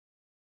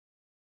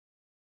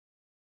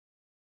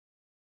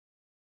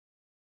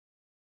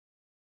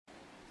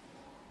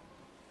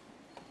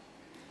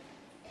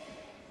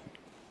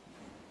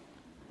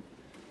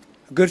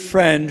A good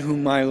friend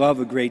whom I love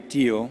a great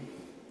deal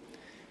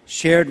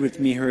shared with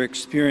me her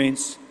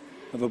experience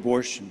of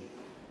abortion.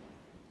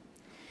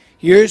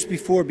 Years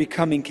before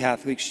becoming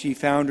Catholic, she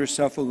found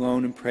herself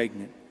alone and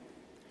pregnant.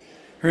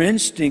 Her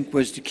instinct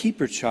was to keep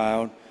her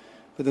child,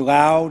 but the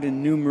loud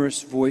and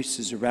numerous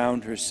voices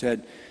around her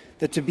said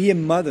that to be a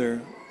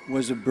mother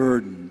was a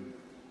burden,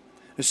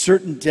 a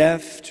certain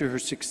death to her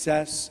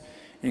success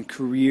and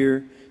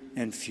career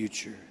and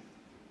future.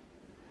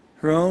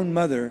 Her own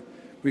mother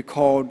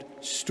recalled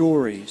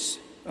stories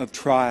of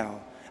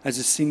trial as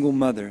a single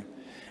mother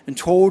and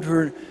told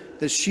her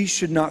that she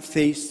should not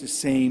face the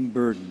same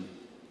burden.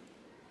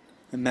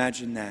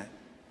 Imagine that.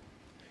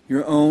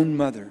 Your own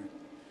mother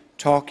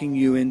talking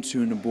you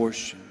into an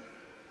abortion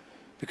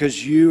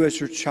because you as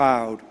her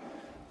child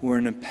were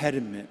an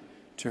impediment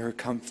to her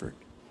comfort.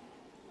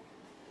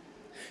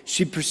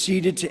 She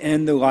proceeded to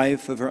end the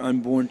life of her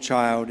unborn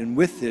child, and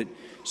with it,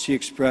 she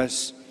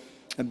expressed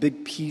a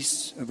big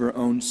piece of her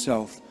own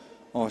self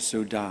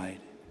also died.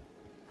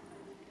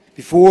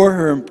 Before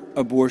her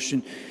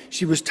abortion,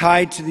 she was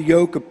tied to the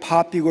yoke of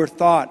popular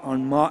thought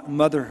on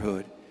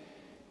motherhood,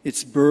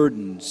 its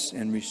burdens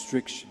and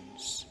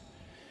restrictions.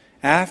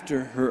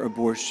 After her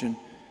abortion,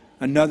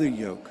 another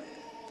yoke,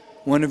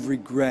 one of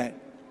regret,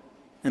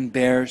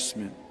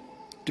 embarrassment,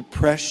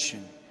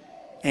 depression,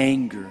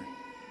 anger,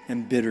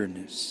 and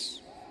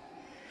bitterness.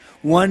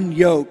 One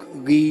yoke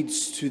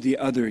leads to the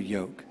other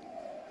yoke.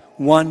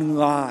 One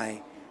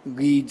lie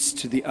leads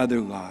to the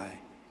other lie.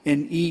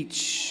 And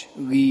each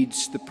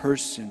leads the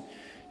person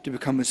to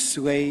become a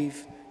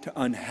slave to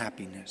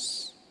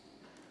unhappiness.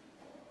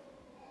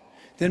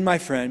 Then my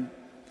friend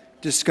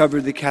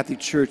discovered the Catholic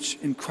Church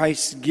in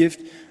Christ's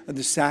gift of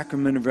the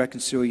sacrament of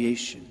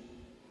reconciliation.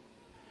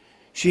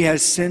 She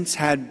has since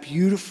had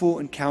beautiful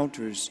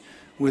encounters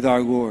with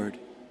our Lord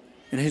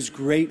and His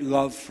great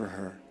love for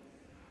her.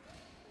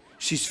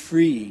 She's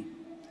free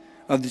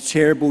of the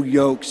terrible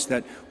yokes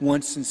that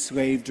once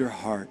enslaved her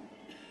heart,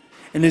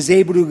 and is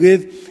able to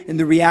live in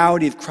the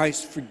reality of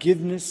Christ's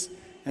forgiveness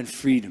and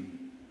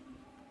freedom.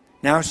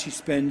 Now she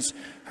spends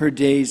her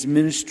days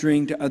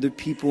ministering to other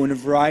people in a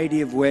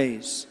variety of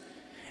ways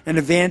and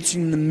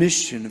advancing the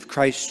mission of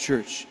Christ's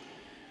church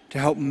to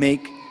help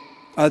make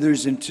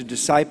others into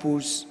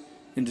disciples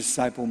and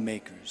disciple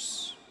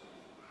makers.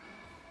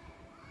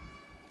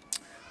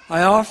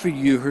 I offer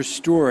you her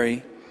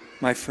story,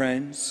 my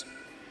friends,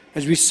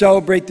 as we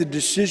celebrate the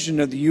decision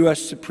of the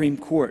U.S. Supreme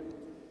Court.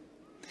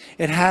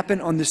 It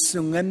happened on the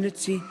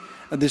solemnity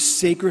of the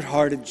Sacred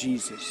Heart of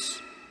Jesus.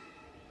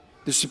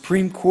 The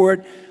Supreme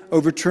Court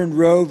overturned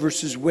Roe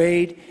v.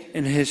 Wade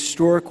in a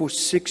historical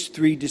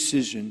 6-3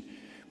 decision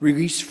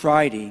released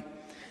Friday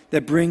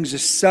that brings a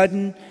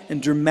sudden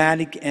and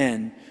dramatic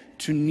end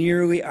to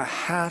nearly a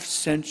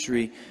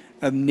half-century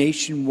of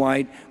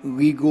nationwide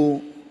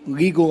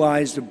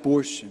legalized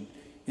abortion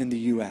in the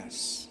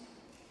U.S.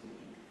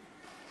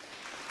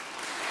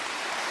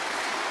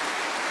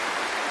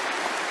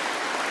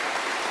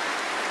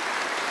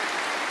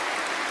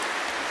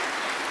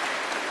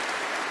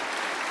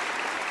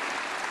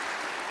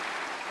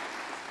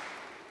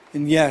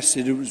 And yes,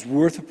 it was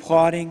worth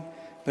applauding,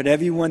 but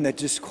everyone that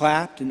just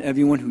clapped and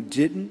everyone who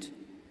didn't,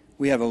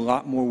 we have a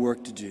lot more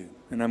work to do,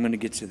 and I'm going to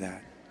get to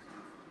that.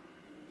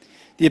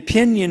 The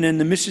opinion in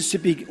the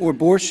Mississippi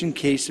abortion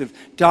case of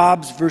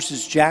Dobbs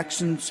versus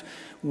Jackson's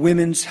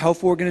Women's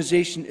Health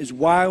Organization is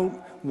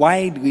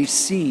widely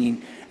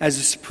seen as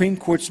the Supreme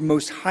Court's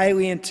most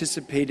highly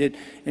anticipated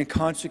and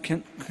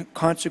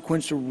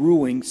consequential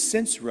ruling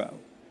since Roe.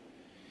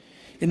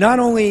 It not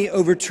only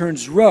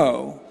overturns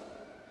Roe,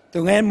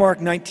 the landmark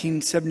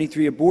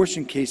 1973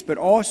 abortion case, but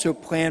also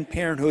Planned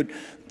Parenthood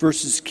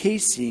versus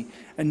Casey,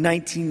 a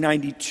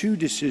 1992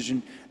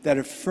 decision that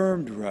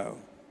affirmed Roe.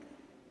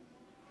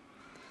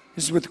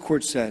 This is what the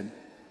court said.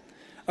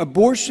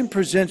 Abortion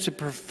presents a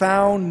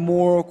profound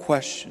moral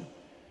question.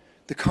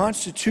 The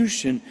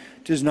Constitution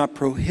does not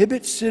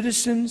prohibit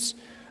citizens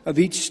of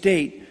each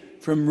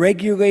state from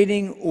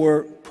regulating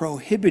or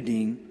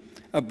prohibiting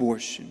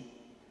abortion.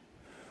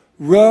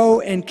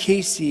 Roe and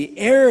Casey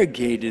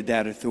arrogated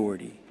that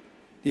authority,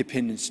 the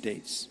opinion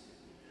states.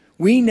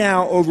 We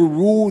now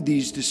overrule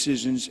these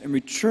decisions and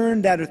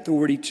return that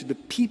authority to the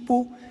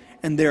people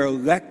and their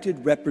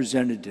elected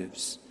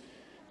representatives,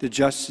 the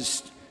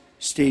justice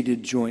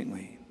stated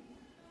jointly.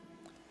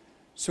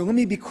 So let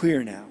me be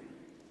clear now.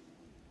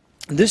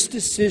 This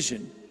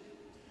decision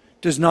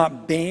does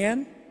not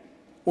ban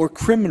or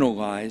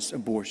criminalize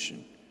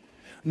abortion,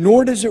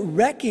 nor does it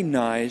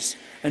recognize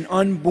an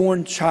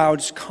unborn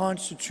child's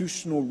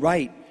constitutional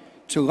right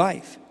to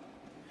life.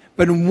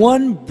 But in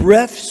one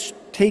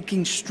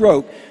breathtaking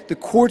stroke, the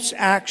court's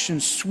action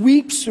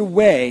sweeps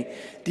away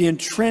the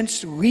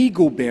entrenched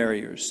legal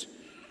barriers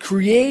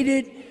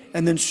created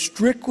and then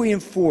strictly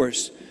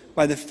enforced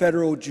by the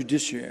federal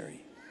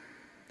judiciary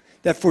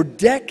that for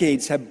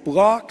decades have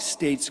blocked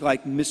states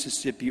like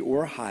Mississippi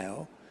or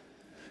Ohio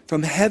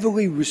from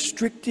heavily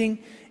restricting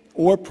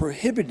or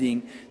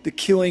prohibiting the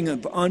killing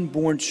of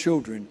unborn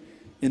children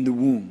in the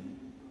womb.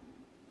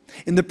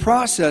 In the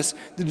process,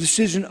 the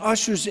decision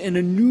ushers in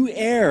a new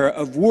era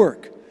of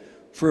work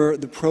for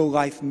the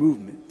pro-life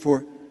movement,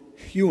 for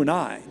you and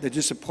I that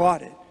just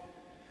applauded,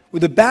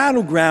 with the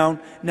battleground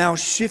now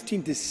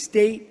shifting to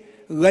state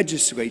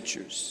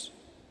legislatures.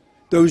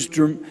 Those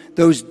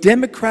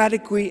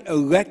democratically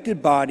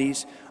elected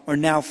bodies are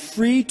now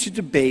free to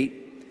debate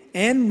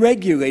and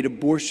regulate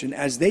abortion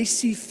as they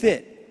see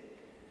fit,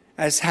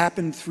 as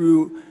happened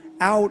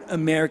throughout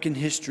American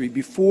history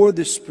before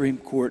the Supreme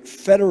Court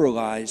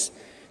federalized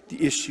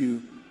the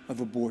issue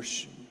of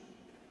abortion.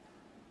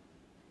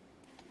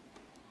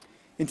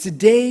 In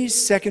today's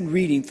second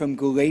reading from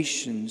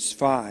Galatians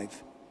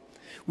 5,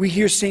 we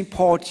hear St.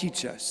 Paul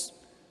teach us,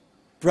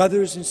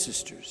 brothers and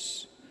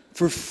sisters,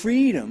 for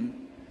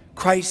freedom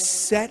Christ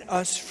set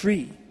us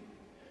free.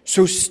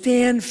 So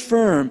stand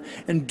firm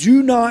and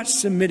do not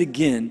submit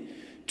again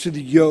to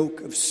the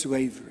yoke of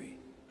slavery.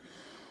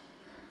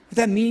 What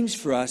that means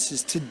for us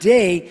is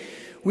today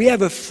we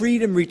have a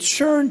freedom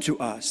returned to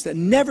us that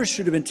never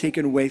should have been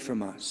taken away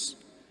from us.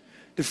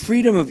 The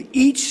freedom of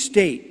each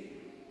state,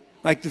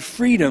 like the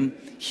freedom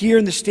here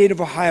in the state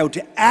of Ohio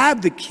to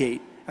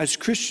advocate as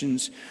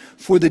Christians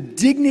for the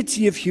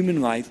dignity of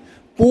human life,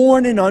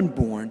 born and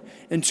unborn,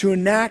 and to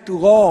enact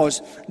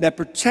laws that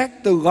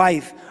protect the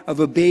life of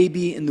a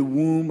baby in the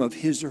womb of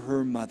his or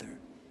her mother.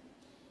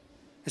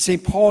 As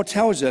St. Paul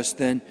tells us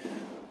then,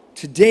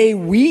 today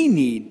we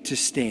need to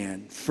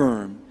stand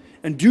firm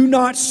and do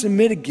not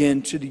submit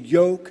again to the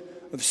yoke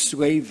of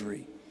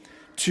slavery,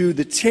 to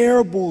the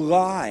terrible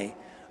lie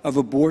of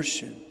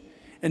abortion,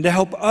 and to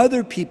help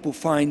other people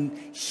find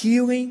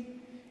healing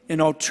and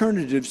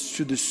alternatives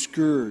to the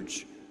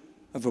scourge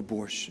of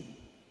abortion.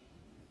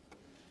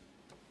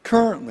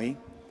 Currently,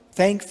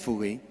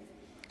 thankfully,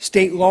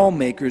 state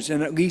lawmakers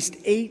in at least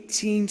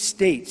 18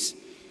 states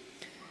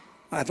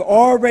have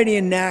already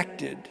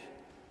enacted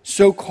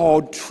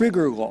so-called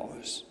trigger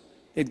laws.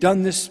 They've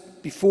done this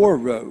before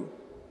Roe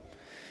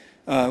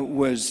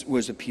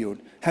was appealed.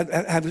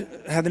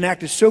 Have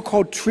enacted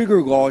so-called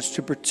trigger laws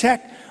to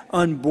protect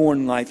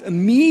unborn life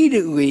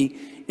immediately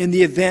in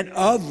the event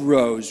of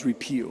Roe's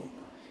repeal.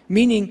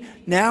 Meaning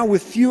now,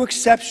 with few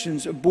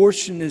exceptions,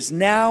 abortion is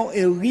now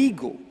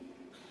illegal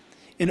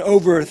in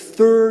over a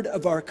third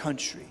of our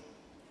country.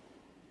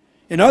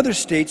 In other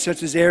states,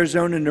 such as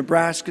Arizona,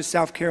 Nebraska,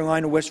 South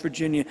Carolina, West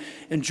Virginia,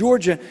 and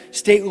Georgia,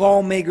 state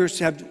lawmakers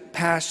have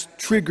passed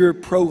trigger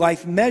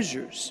pro-life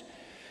measures,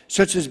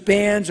 such as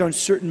bans on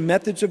certain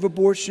methods of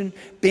abortion,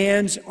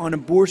 bans on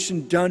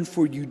abortion done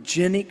for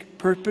eugenic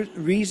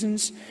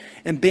reasons,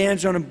 and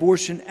bans on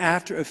abortion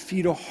after a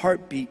fetal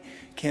heartbeat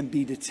can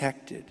be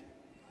detected.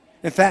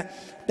 In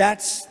fact,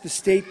 that's the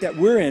state that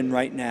we're in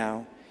right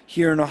now,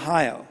 here in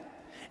Ohio.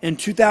 In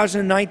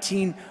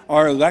 2019,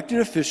 our elected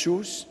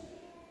officials,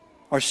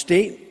 our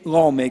state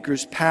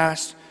lawmakers,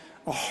 passed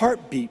a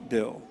heartbeat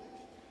bill.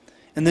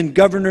 And then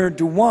Governor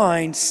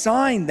DeWine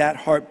signed that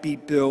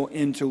heartbeat bill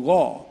into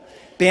law,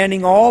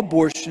 banning all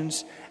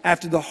abortions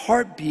after the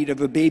heartbeat of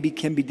a baby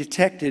can be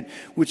detected,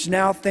 which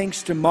now,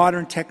 thanks to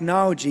modern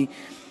technology,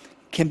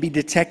 can be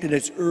detected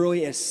as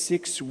early as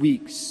 6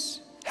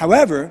 weeks.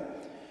 However,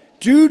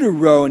 due to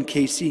Roe and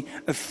Casey,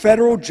 a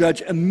federal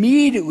judge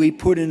immediately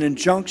put an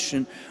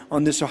injunction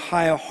on this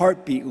Ohio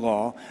heartbeat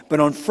law. But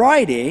on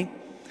Friday,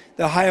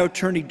 the Ohio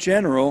Attorney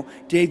General,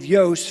 Dave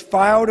Yost,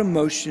 filed a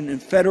motion in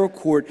federal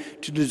court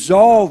to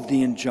dissolve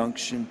the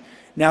injunction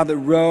now that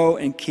Roe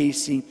and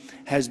Casey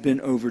has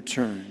been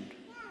overturned.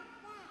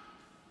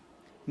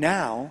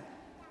 Now,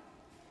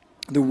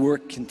 the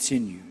work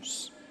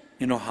continues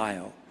in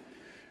Ohio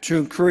to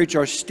encourage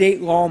our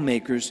state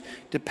lawmakers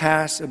to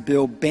pass a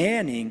bill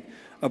banning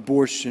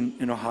abortion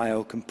in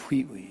Ohio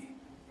completely.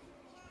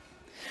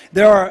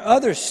 There are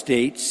other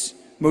states,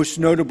 most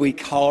notably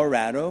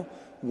Colorado,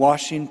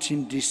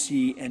 Washington,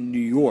 D.C., and New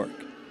York,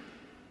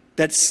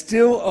 that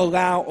still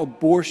allow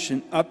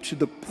abortion up to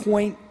the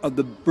point of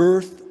the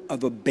birth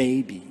of a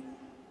baby.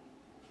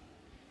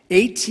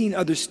 18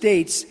 other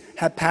states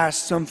have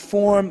passed some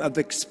form of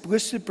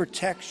explicit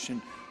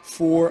protection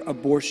for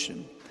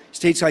abortion.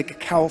 States like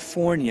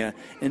California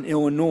and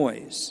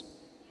Illinois.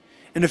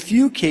 In a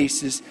few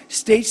cases,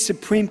 state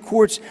Supreme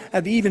Courts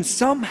have even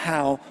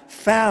somehow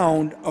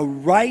found a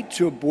right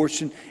to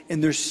abortion in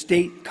their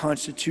state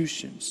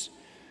constitutions,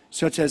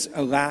 such as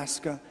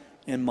Alaska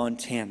and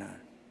Montana.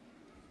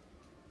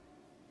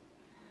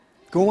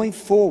 Going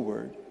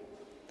forward,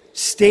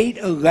 state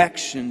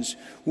elections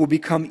will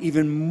become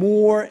even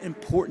more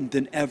important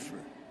than ever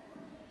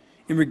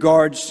in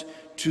regards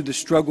to the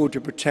struggle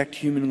to protect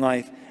human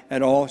life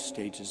at all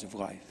stages of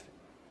life.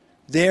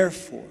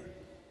 Therefore,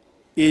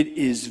 it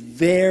is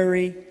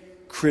very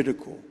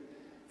critical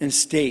in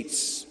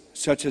states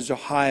such as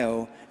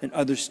Ohio and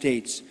other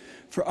states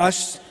for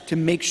us to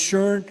make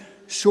sure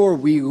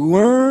we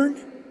learn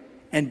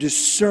and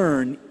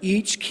discern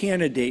each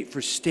candidate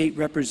for state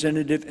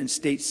representative and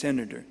state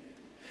senator,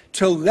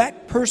 to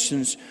elect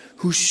persons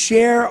who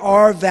share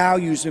our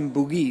values and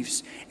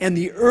beliefs and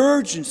the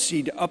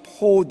urgency to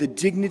uphold the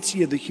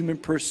dignity of the human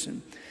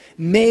person,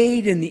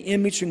 made in the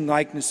image and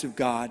likeness of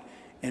God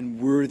and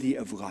worthy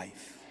of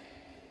life.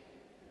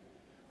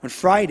 On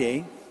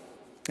Friday,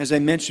 as I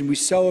mentioned, we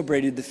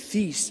celebrated the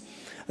feast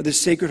of the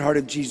Sacred Heart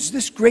of Jesus.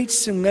 This great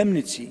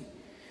solemnity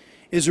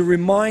is a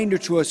reminder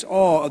to us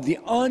all of the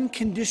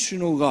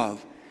unconditional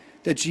love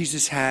that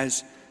Jesus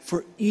has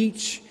for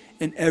each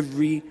and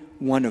every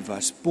one of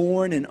us,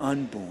 born and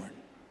unborn.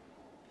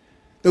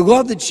 The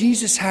love that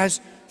Jesus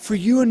has for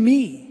you and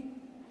me,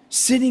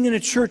 sitting in a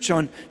church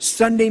on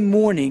Sunday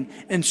morning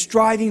and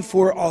striving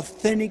for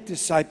authentic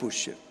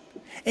discipleship.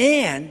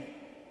 And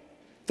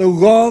the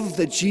love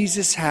that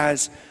Jesus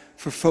has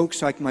for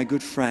folks like my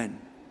good friend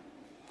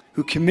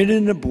who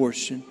committed an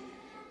abortion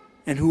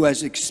and who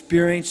has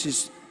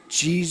experienced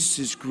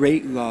Jesus'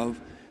 great love,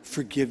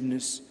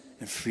 forgiveness,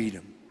 and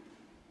freedom.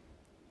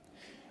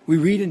 We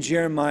read in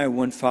Jeremiah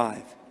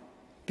 1:5,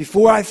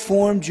 "Before I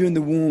formed you in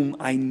the womb,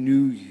 I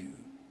knew you."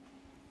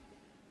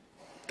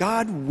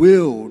 God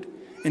willed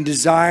and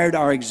desired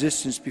our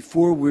existence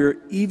before we were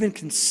even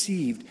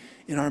conceived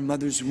in our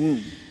mother's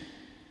womb.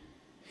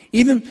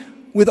 Even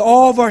with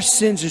all of our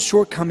sins and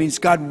shortcomings,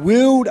 God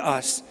willed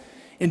us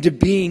into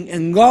being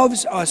and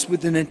loves us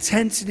with an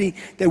intensity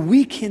that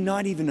we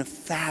cannot even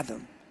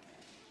fathom.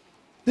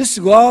 This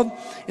love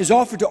is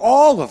offered to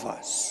all of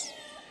us,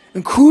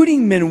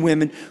 including men and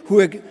women who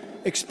have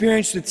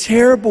experienced the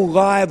terrible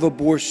lie of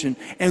abortion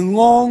and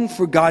long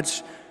for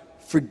God's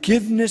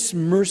forgiveness,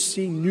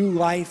 mercy, new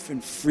life,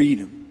 and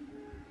freedom.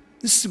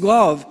 This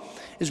love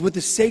is what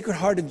the Sacred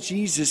Heart of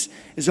Jesus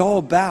is all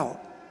about.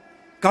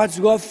 God's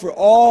love for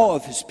all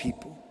of his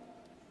people.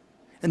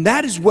 And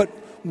that is what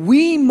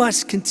we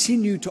must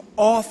continue to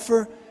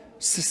offer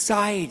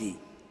society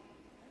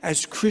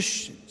as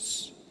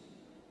Christians,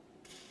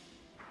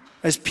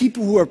 as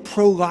people who are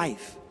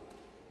pro-life,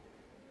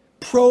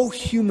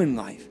 pro-human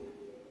life.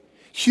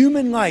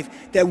 Human life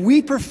that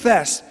we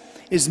profess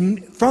is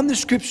from the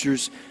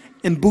Scriptures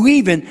and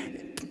believe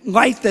in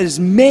life that is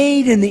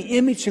made in the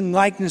image and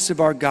likeness of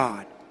our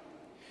God.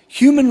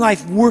 Human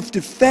life worth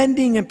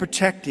defending and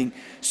protecting,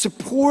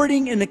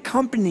 supporting and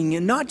accompanying,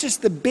 and not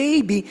just the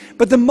baby,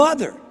 but the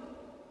mother.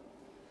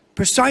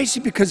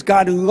 Precisely because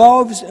God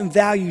loves and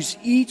values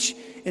each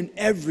and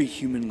every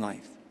human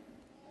life.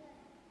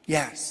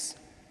 Yes,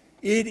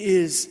 it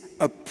is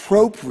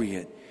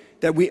appropriate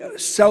that we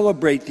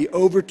celebrate the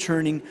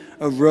overturning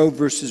of Roe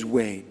versus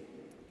Wade,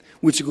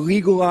 which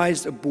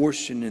legalized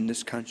abortion in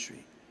this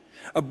country.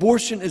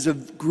 Abortion is a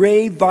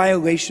grave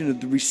violation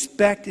of the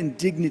respect and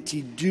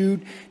dignity due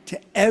to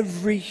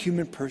every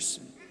human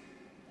person.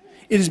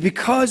 It is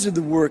because of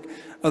the work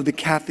of the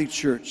Catholic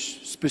Church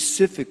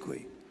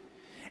specifically,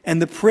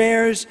 and the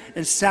prayers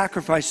and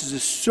sacrifices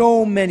of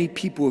so many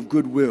people of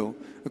goodwill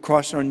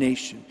across our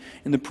nation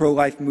in the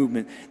pro-life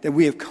movement that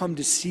we have come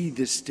to see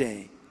this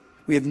day.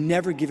 We have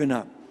never given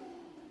up.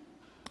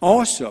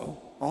 Also,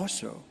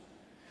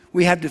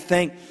 we have to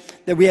thank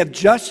that we have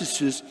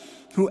justices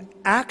who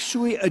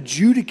actually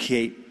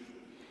adjudicate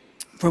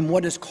from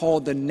what is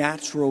called the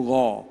natural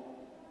law.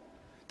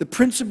 The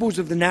principles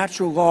of the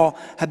natural law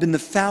have been the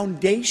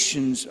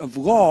foundations of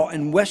law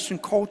in Western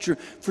culture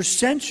for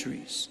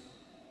centuries.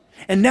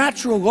 And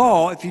natural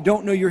law, if you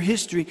don't know your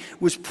history,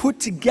 was put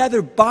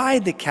together by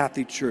the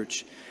Catholic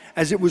Church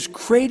as it was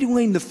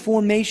cradling the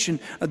formation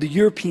of the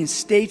European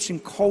states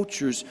and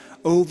cultures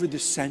over the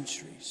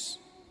centuries.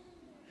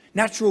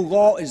 Natural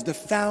law is the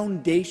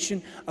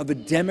foundation of a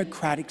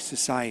democratic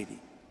society.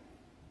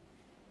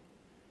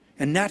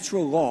 And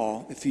natural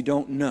law, if you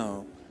don't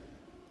know,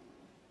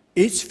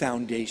 its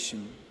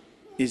foundation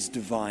is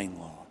divine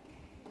law.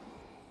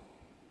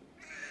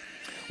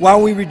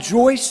 While we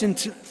rejoice in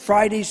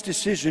Friday's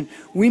decision,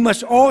 we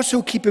must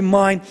also keep in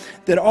mind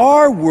that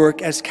our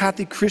work as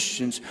Catholic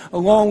Christians,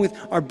 along with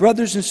our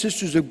brothers and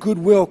sisters of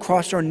goodwill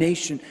across our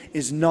nation,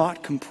 is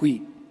not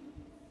complete.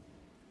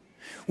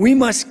 We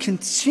must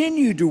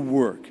continue to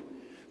work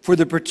for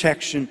the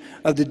protection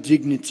of the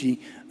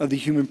dignity of the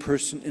human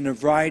person in a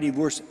variety of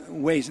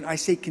ways. And I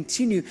say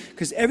continue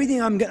because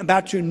everything I'm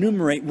about to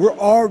enumerate, we're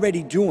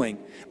already doing,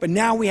 but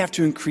now we have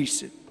to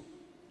increase it.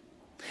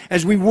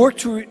 As we work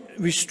to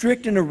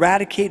restrict and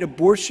eradicate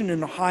abortion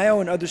in Ohio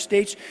and other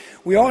states,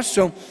 we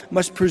also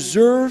must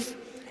preserve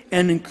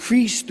and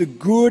increase the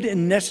good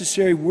and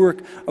necessary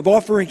work of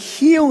offering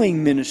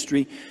healing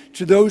ministry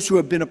to those who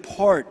have been a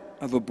part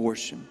of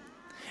abortion,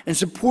 and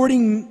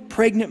supporting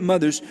pregnant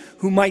mothers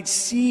who might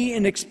see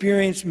and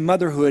experience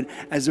motherhood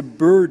as a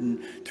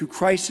burden through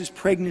crisis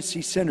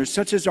pregnancy centers,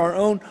 such as our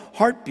own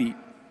Heartbeat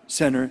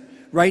Center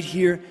right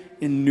here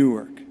in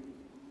Newark.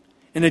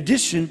 In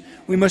addition,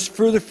 we must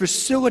further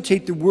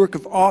facilitate the work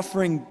of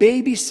offering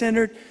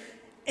baby-centered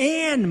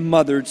and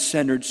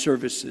mother-centered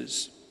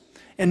services,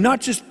 and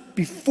not just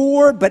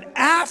before but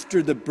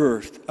after the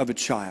birth of a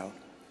child.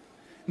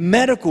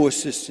 Medical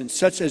assistance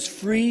such as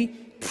free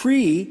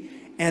pre-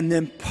 and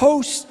then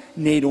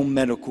postnatal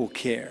medical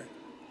care,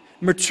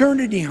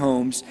 maternity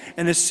homes,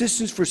 and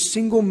assistance for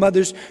single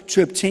mothers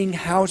to obtain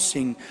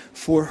housing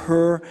for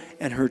her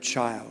and her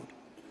child,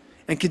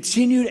 and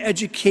continued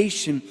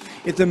education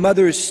if the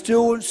mother is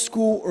still in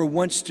school or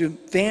wants to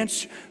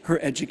advance her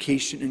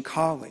education in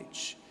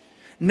college.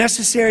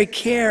 Necessary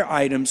care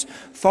items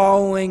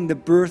following the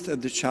birth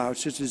of the child,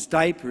 such as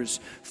diapers,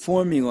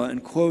 formula,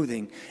 and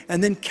clothing,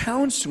 and then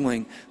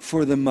counseling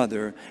for the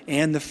mother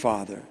and the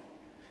father,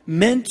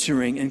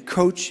 mentoring and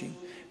coaching,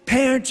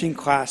 parenting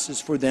classes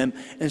for them,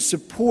 and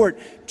support,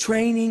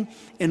 training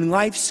in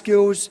life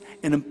skills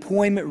and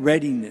employment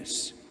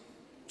readiness,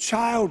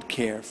 child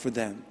care for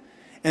them,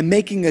 and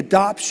making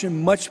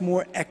adoption much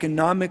more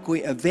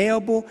economically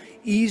available,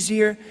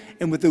 easier,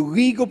 and with the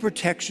legal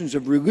protections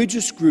of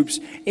religious groups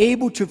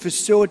able to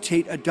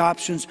facilitate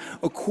adoptions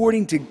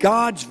according to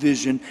God's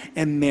vision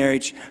and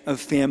marriage of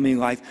family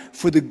life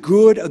for the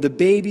good of the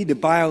baby, the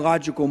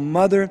biological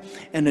mother,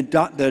 and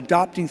the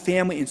adopting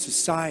family and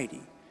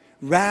society,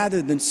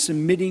 rather than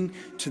submitting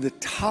to the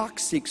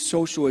toxic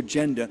social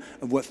agenda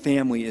of what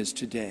family is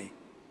today.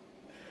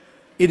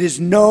 It is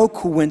no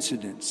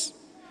coincidence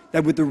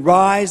that with the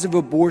rise of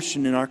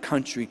abortion in our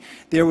country,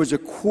 there was a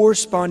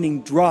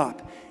corresponding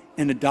drop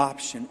in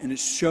adoption, and it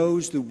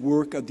shows the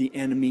work of the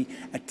enemy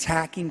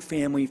attacking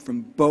family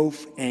from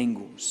both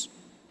angles.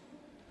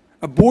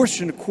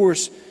 Abortion, of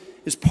course,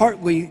 is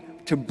partly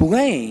to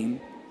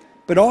blame,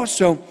 but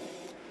also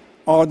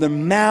are the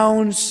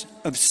mounds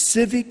of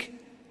civic,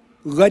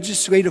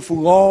 legislative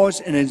laws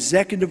and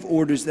executive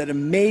orders that have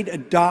made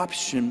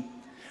adoption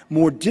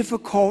more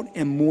difficult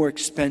and more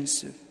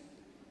expensive.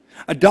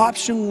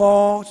 Adoption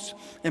laws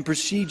and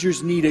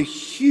procedures need a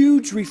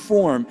huge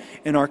reform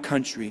in our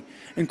country,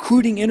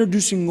 including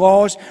introducing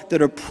laws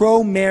that are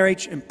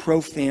pro-marriage and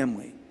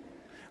pro-family.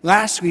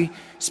 Lastly,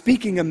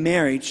 speaking of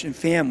marriage and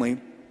family,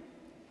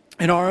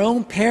 in our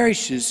own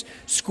parishes,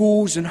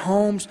 schools, and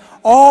homes,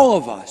 all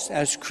of us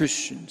as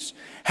Christians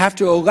have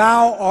to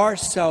allow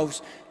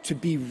ourselves to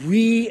be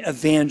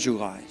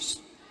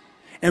re-evangelized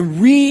and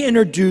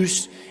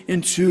reintroduced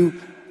into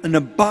an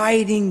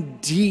abiding,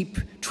 deep,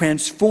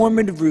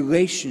 transformative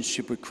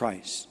relationship with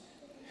Christ.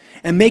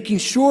 And making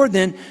sure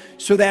then,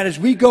 so that as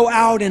we go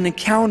out and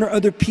encounter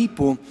other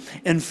people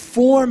and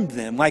form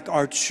them, like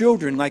our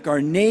children, like our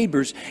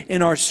neighbors,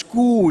 in our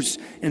schools,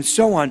 and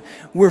so on,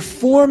 we're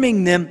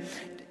forming them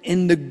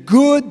in the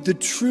good, the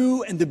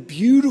true, and the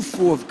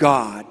beautiful of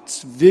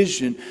God's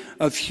vision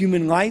of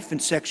human life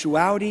and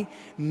sexuality,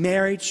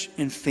 marriage,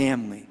 and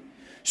family.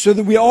 So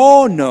that we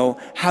all know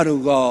how to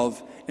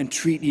love and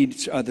treat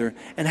each other,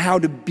 and how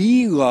to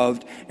be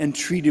loved and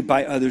treated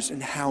by others,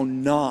 and how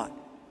not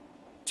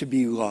to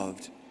be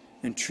loved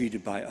and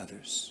treated by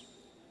others.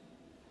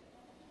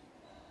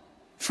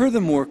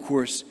 Furthermore, of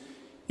course,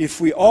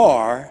 if we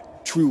are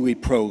truly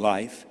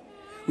pro-life,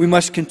 we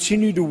must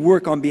continue to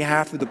work on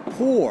behalf of the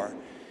poor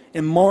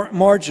and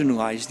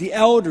marginalized, the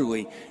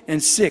elderly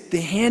and sick, the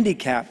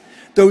handicapped,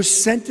 those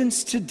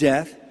sentenced to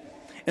death,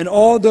 and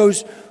all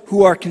those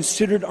who are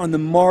considered on the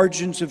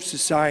margins of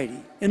society.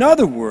 In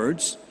other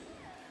words,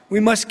 we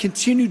must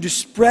continue to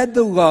spread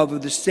the love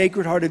of the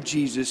Sacred Heart of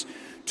Jesus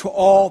to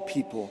all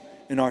people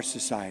in our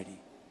society.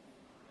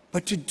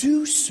 But to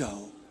do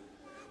so,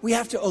 we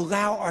have to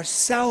allow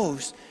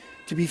ourselves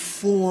to be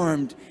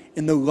formed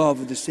in the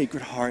love of the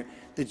Sacred Heart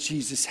that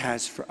Jesus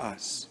has for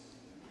us.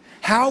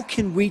 How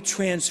can we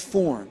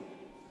transform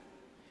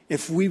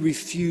if we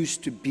refuse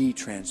to be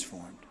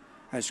transformed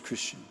as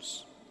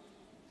Christians?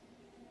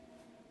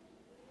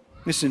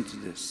 Listen to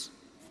this.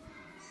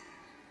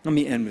 Let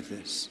me end with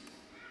this.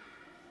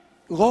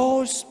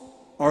 Laws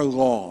are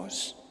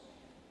laws.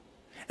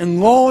 And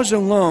laws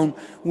alone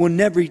will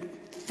never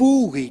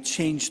fully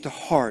change the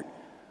heart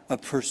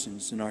of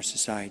persons in our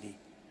society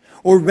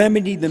or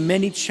remedy the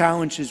many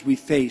challenges we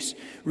face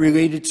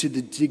related to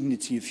the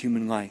dignity of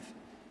human life.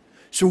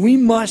 So we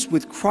must,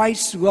 with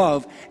Christ's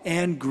love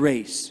and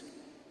grace,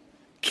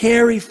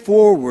 carry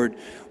forward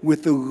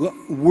with the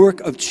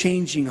work of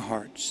changing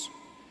hearts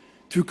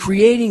through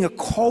creating a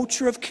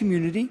culture of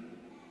community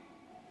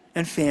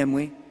and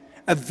family,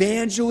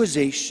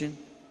 evangelization,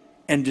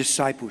 and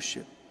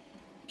discipleship.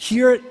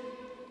 Here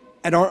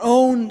at our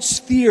own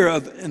sphere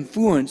of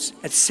influence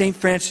at St.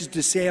 Francis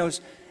de Sales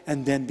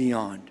and then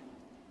beyond.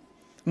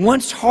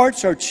 Once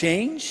hearts are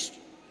changed,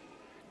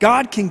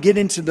 God can get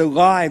into the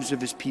lives of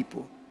His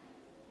people.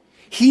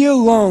 He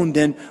alone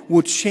then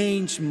will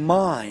change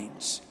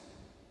minds,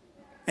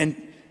 and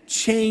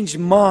change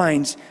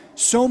minds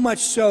so much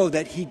so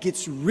that He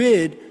gets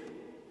rid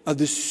of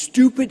the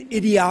stupid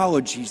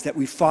ideologies that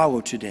we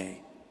follow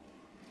today.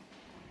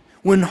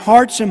 When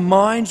hearts and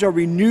minds are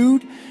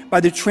renewed by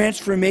the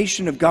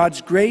transformation of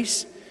God's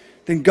grace,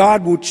 then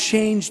God will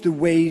change the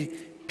way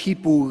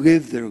people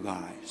live their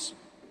lives.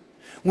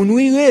 When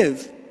we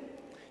live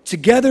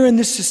together in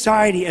this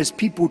society as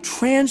people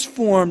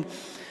transformed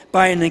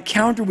by an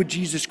encounter with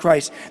Jesus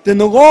Christ, then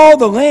the law of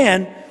the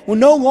land will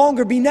no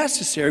longer be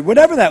necessary,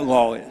 whatever that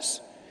law is,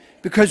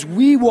 because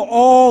we will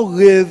all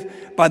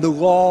live by the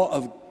law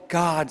of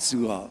God's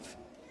love.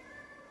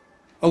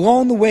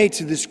 Along the way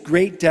to this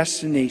great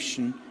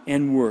destination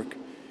and work,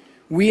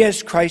 we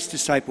as Christ's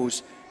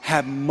disciples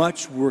have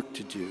much work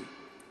to do.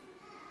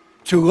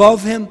 to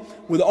love Him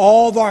with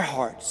all of our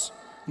hearts,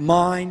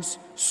 minds,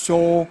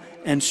 soul,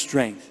 and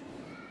strength,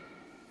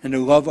 and to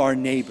love our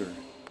neighbor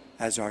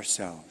as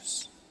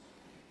ourselves.